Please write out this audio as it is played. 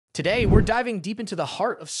Today, we're diving deep into the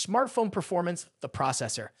heart of smartphone performance, the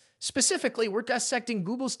processor. Specifically, we're dissecting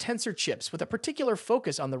Google's Tensor chips with a particular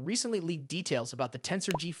focus on the recently leaked details about the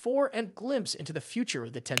Tensor G4 and glimpse into the future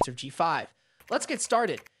of the Tensor G5. Let's get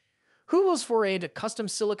started. Google's foray into custom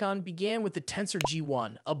silicon began with the Tensor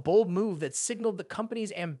G1, a bold move that signaled the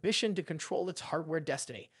company's ambition to control its hardware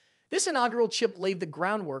destiny. This inaugural chip laid the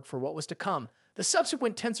groundwork for what was to come. The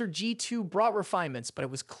subsequent Tensor G2 brought refinements, but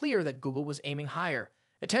it was clear that Google was aiming higher.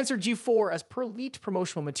 The Tensor G4, as per leaked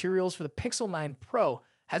promotional materials for the Pixel 9 Pro,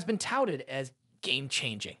 has been touted as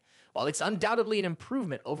game-changing. While it's undoubtedly an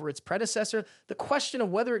improvement over its predecessor, the question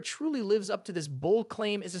of whether it truly lives up to this bold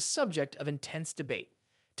claim is a subject of intense debate.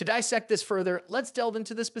 To dissect this further, let's delve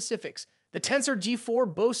into the specifics. The Tensor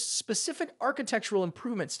G4 boasts specific architectural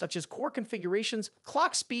improvements such as core configurations,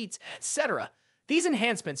 clock speeds, etc. These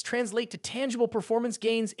enhancements translate to tangible performance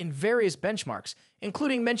gains in various benchmarks,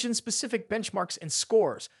 including mentioned specific benchmarks and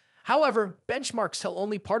scores. However, benchmarks tell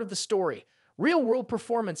only part of the story. Real-world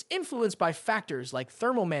performance influenced by factors like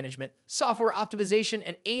thermal management, software optimization,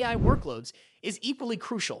 and AI workloads is equally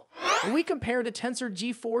crucial. When we compare the Tensor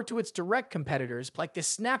G4 to its direct competitors like the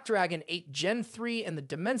Snapdragon 8 Gen 3 and the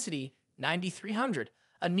Dimensity 9300,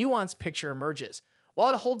 a nuanced picture emerges.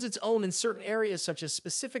 While it holds its own in certain areas such as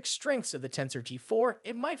specific strengths of the Tensor G4,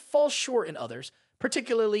 it might fall short in others,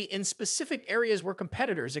 particularly in specific areas where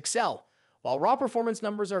competitors excel. While raw performance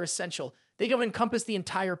numbers are essential, they don't encompass the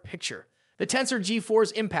entire picture. The Tensor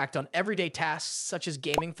G4's impact on everyday tasks such as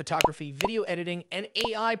gaming, photography, video editing, and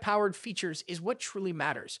AI-powered features is what truly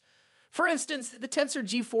matters. For instance, the Tensor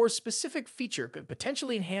G4's specific feature could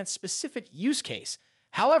potentially enhance specific use case.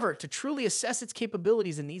 However, to truly assess its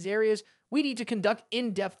capabilities in these areas, we need to conduct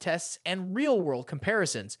in-depth tests and real-world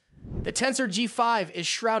comparisons. The Tensor G5 is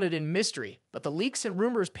shrouded in mystery, but the leaks and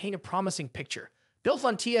rumors paint a promising picture. Built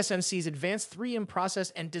on TSMC's advanced 3M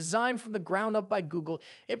process and designed from the ground up by Google,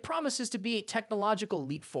 it promises to be a technological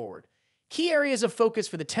leap forward. Key areas of focus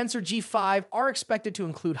for the Tensor G5 are expected to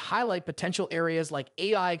include highlight potential areas like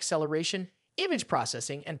AI acceleration, image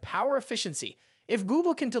processing, and power efficiency. If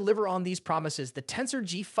Google can deliver on these promises, the Tensor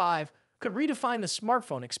G5 could redefine the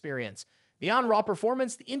smartphone experience. Beyond raw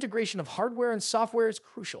performance, the integration of hardware and software is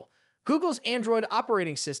crucial. Google's Android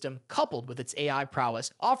operating system, coupled with its AI prowess,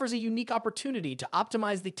 offers a unique opportunity to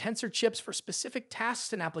optimize the Tensor chips for specific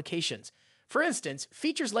tasks and applications. For instance,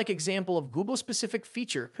 features like example of Google-specific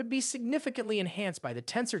feature could be significantly enhanced by the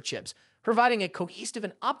Tensor chips, providing a cohesive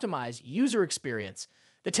and optimized user experience.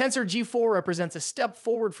 The Tensor G4 represents a step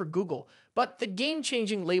forward for Google, but the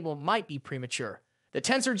game-changing label might be premature. The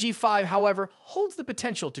Tensor G5, however, holds the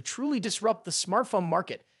potential to truly disrupt the smartphone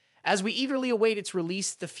market. As we eagerly await its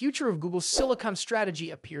release, the future of Google's silicon strategy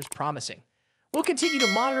appears promising. We'll continue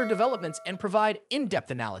to monitor developments and provide in-depth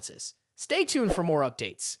analysis. Stay tuned for more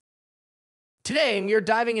updates. Today, we are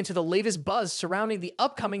diving into the latest buzz surrounding the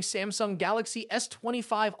upcoming Samsung Galaxy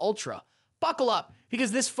S25 Ultra. Buckle up,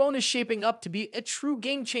 because this phone is shaping up to be a true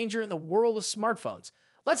game-changer in the world of smartphones.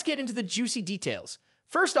 Let's get into the juicy details.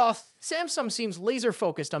 First off, Samsung seems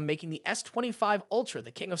laser-focused on making the S25 Ultra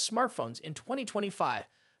the king of smartphones in 2025.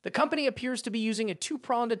 The company appears to be using a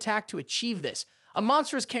two-pronged attack to achieve this, a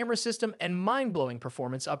monstrous camera system and mind-blowing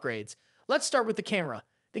performance upgrades. Let's start with the camera.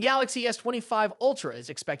 The Galaxy S25 Ultra is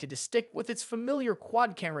expected to stick with its familiar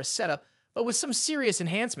quad-camera setup, but with some serious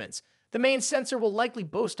enhancements. The main sensor will likely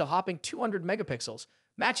boast a hopping 200 megapixels,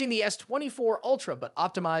 matching the S24 Ultra but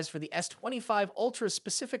optimized for the S25 Ultra's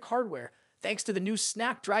specific hardware thanks to the new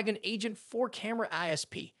Snapdragon Agent 4 camera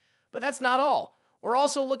ISP. But that's not all. We're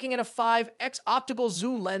also looking at a 5x optical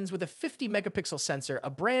zoom lens with a 50 megapixel sensor, a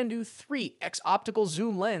brand new 3x optical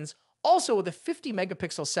zoom lens, also with a 50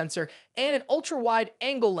 megapixel sensor, and an ultra-wide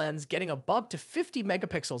angle lens getting a bump to 50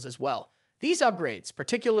 megapixels as well. These upgrades,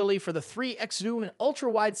 particularly for the 3x zoom and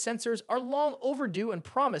ultra-wide sensors, are long overdue and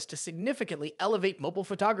promise to significantly elevate mobile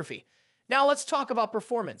photography. Now let's talk about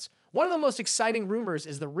performance. One of the most exciting rumors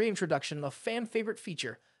is the reintroduction of a fan-favorite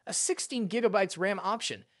feature, a 16GB RAM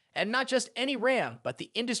option. And not just any RAM, but the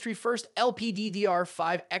industry-first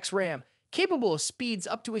LPDDR5X RAM, capable of speeds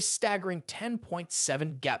up to a staggering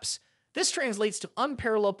 10.7 GePs. This translates to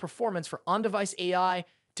unparalleled performance for on-device AI,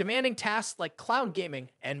 demanding tasks like cloud gaming,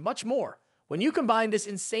 and much more. When you combine this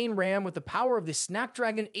insane RAM with the power of the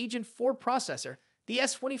Snapdragon Agent 4 processor, the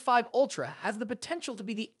S25 Ultra has the potential to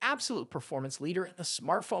be the absolute performance leader in the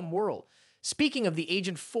smartphone world. Speaking of the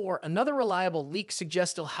Agent 4, another reliable leak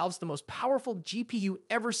suggests it'll house the most powerful GPU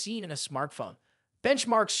ever seen in a smartphone.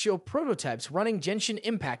 Benchmarks show prototypes running Genshin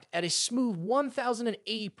Impact at a smooth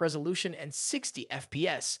 1080p resolution and 60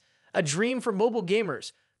 FPS. A dream for mobile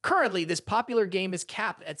gamers. Currently, this popular game is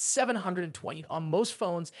capped at 720 on most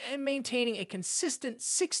phones, and maintaining a consistent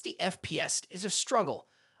 60 FPS is a struggle.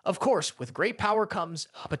 Of course, with great power comes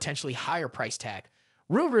a potentially higher price tag.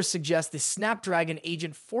 Rumors suggest the Snapdragon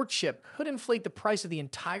Agent 4 chip could inflate the price of the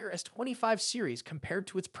entire S25 series compared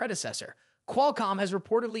to its predecessor. Qualcomm has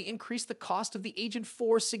reportedly increased the cost of the Agent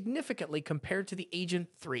 4 significantly compared to the Agent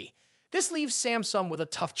 3. This leaves Samsung with a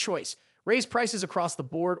tough choice: raise prices across the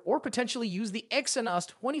board or potentially use the Exynos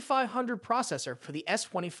 2500 processor for the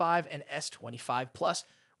S25 and S25 Plus,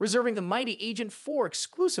 reserving the mighty Agent 4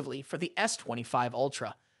 exclusively for the S25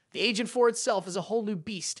 Ultra. The Agent 4 itself is a whole new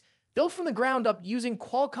beast, built from the ground up using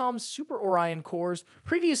Qualcomm's Super Orion cores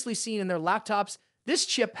previously seen in their laptops. This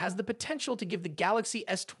chip has the potential to give the Galaxy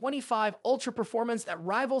S25 Ultra performance that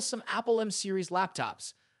rivals some Apple M series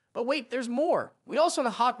laptops. But wait, there's more. We also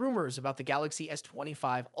have hot rumors about the Galaxy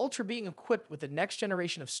S25 Ultra being equipped with the next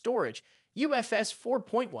generation of storage, UFS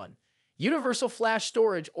 4.1. Universal Flash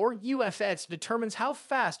Storage, or UFS, determines how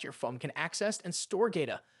fast your phone can access and store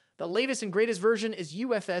data. The latest and greatest version is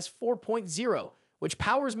UFS 4.0, which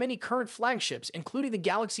powers many current flagships, including the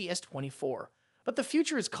Galaxy S24. But the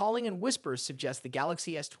future is calling, and whispers suggest the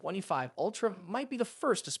Galaxy S25 Ultra might be the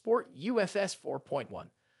first to sport UFS 4.1.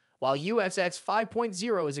 While UFS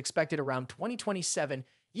 5.0 is expected around 2027,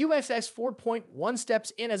 UFS 4.1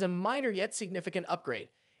 steps in as a minor yet significant upgrade.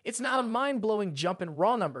 It's not a mind-blowing jump in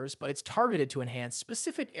raw numbers, but it's targeted to enhance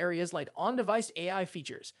specific areas like on-device AI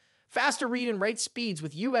features. Faster read and write speeds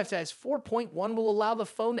with UFS 4.1 will allow the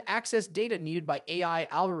phone to access data needed by AI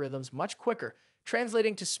algorithms much quicker,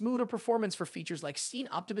 translating to smoother performance for features like scene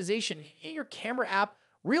optimization in your camera app,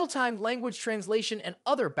 real-time language translation, and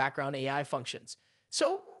other background AI functions.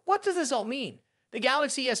 So, what does this all mean? The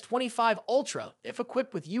Galaxy S25 Ultra, if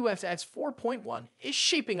equipped with UFS 4.1, is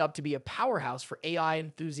shaping up to be a powerhouse for AI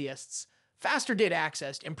enthusiasts. Faster data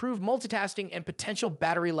access, improved multitasking, and potential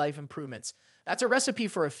battery life improvements. That's a recipe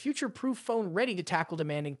for a future-proof phone ready to tackle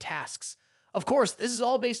demanding tasks. Of course, this is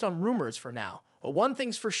all based on rumors for now, but one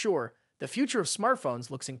thing's for sure: the future of smartphones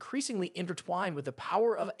looks increasingly intertwined with the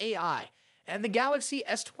power of AI, and the Galaxy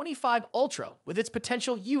S25 Ultra, with its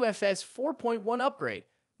potential UFS 4.1 upgrade,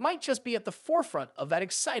 might just be at the forefront of that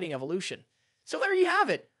exciting evolution. So there you have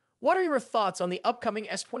it. What are your thoughts on the upcoming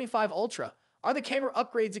S25 Ultra? Are the camera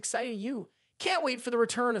upgrades exciting you? Can't wait for the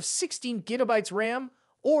return of 16 gigabytes RAM?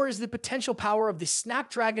 Or is the potential power of the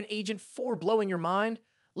Snapdragon Agent 4 blowing your mind?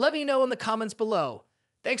 Let me know in the comments below.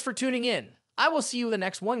 Thanks for tuning in. I will see you in the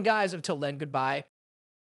next one, guys. Until then, goodbye.